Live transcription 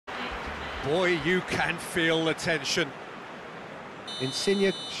Boy, you can feel the tension.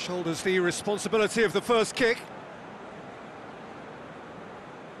 Insigne shoulders the responsibility of the first kick.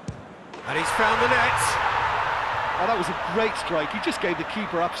 And he's found the net. Oh, that was a great strike. He just gave the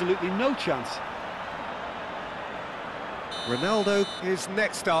keeper absolutely no chance. Ronaldo is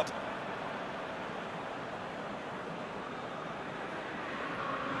next up.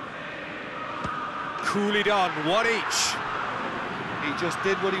 Coolly done, one each. He just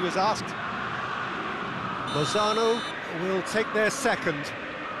did what he was asked. Lozano will take their second.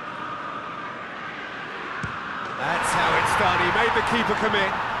 That's how it's done. He made the keeper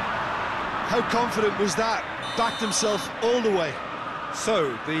commit. How confident was that? Backed himself all the way.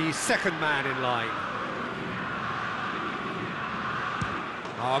 So, the second man in line.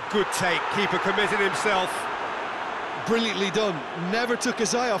 Oh, good take. Keeper committed himself. Brilliantly done. Never took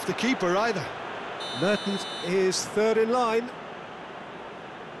his eye off the keeper either. Mertens is third in line.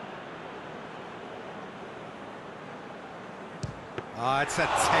 It's a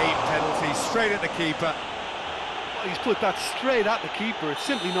tame penalty, straight at the keeper. Oh, he's put that straight at the keeper. It's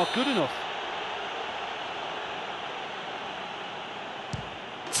simply not good enough.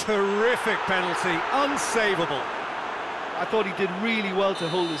 Terrific penalty, unsavable. I thought he did really well to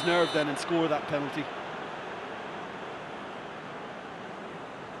hold his nerve then and score that penalty.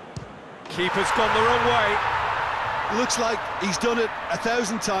 Keeper's gone the wrong way. Looks like he's done it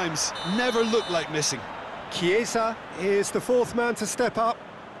 1,000 times. Never looked like missing. Chiesa is the fourth man to step up.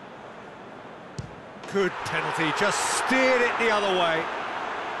 Good penalty, just steered it the other way.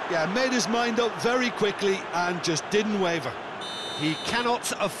 Yeah, made his mind up very quickly and just didn't waver. He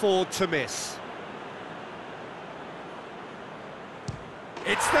cannot afford to miss.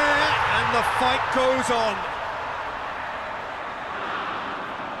 It's there, and the fight goes on.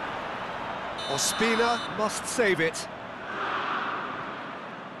 Ospina must save it.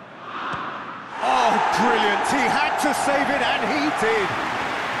 Oh, brilliant! He had to save it, and he did.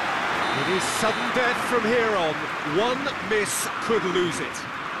 It is sudden death from here on. One miss could lose it.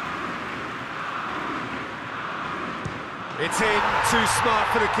 It's in, too smart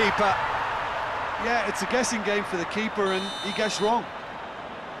for the keeper. Yeah, it's a guessing game for the keeper, and he guessed wrong.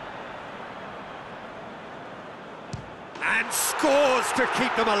 And scores to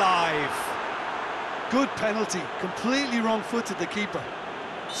keep them alive. Good penalty, completely wrong-footed the keeper.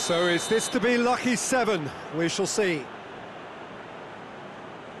 So is this to be lucky 7? We shall see.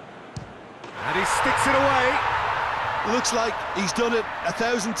 And he sticks it away. Looks like he's done it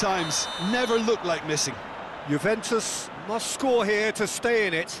 1,000 times. Never looked like missing. Juventus must score here to stay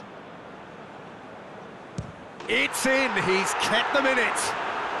in it. It's in, he's kept them in it.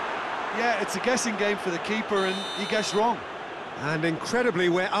 Yeah, it's a guessing game for the keeper, and he guessed wrong. And incredibly,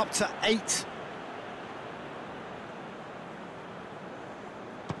 we're up to 8.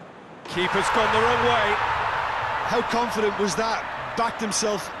 Keeper's gone the wrong way. How confident was that? Backed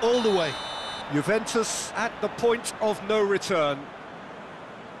himself all the way. Juventus at the point of no return.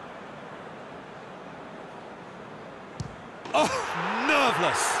 Oh,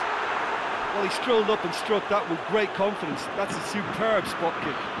 nerveless. Well, he strolled up and struck that with great confidence. That's a superb spot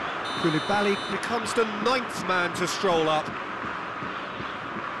kick. Koulibaly becomes the 9th man to stroll up.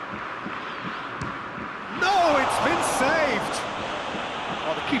 No, it's been saved.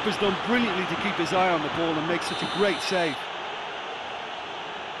 Oh, the keeper's done brilliantly to keep his eye on the ball and make such a great save.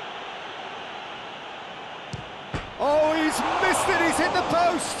 Oh, he's missed it, he's hit the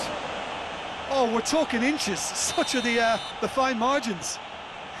post. Oh, we're talking inches. Such are the fine margins.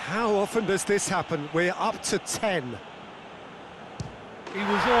 How often does this happen? We're up to 10. He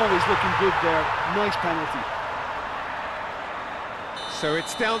was always looking good there. Nice penalty. So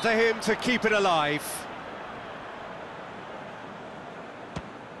it's down to him to keep it alive.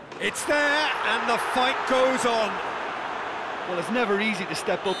 It's there, and the fight goes on. Well, it's never easy to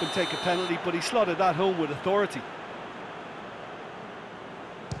step up and take a penalty, but he slotted that home with authority.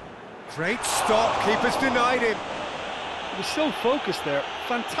 Great stop, keeper's denied him. He was so focused there.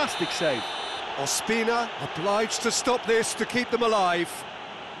 Fantastic save. Ospina obliged to stop this to keep them alive.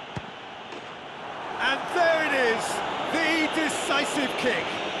 And there it is, the decisive kick.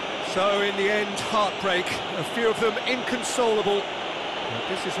 So in the end, heartbreak, a few of them inconsolable. But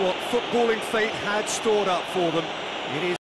this is what footballing fate had stored up for them. It is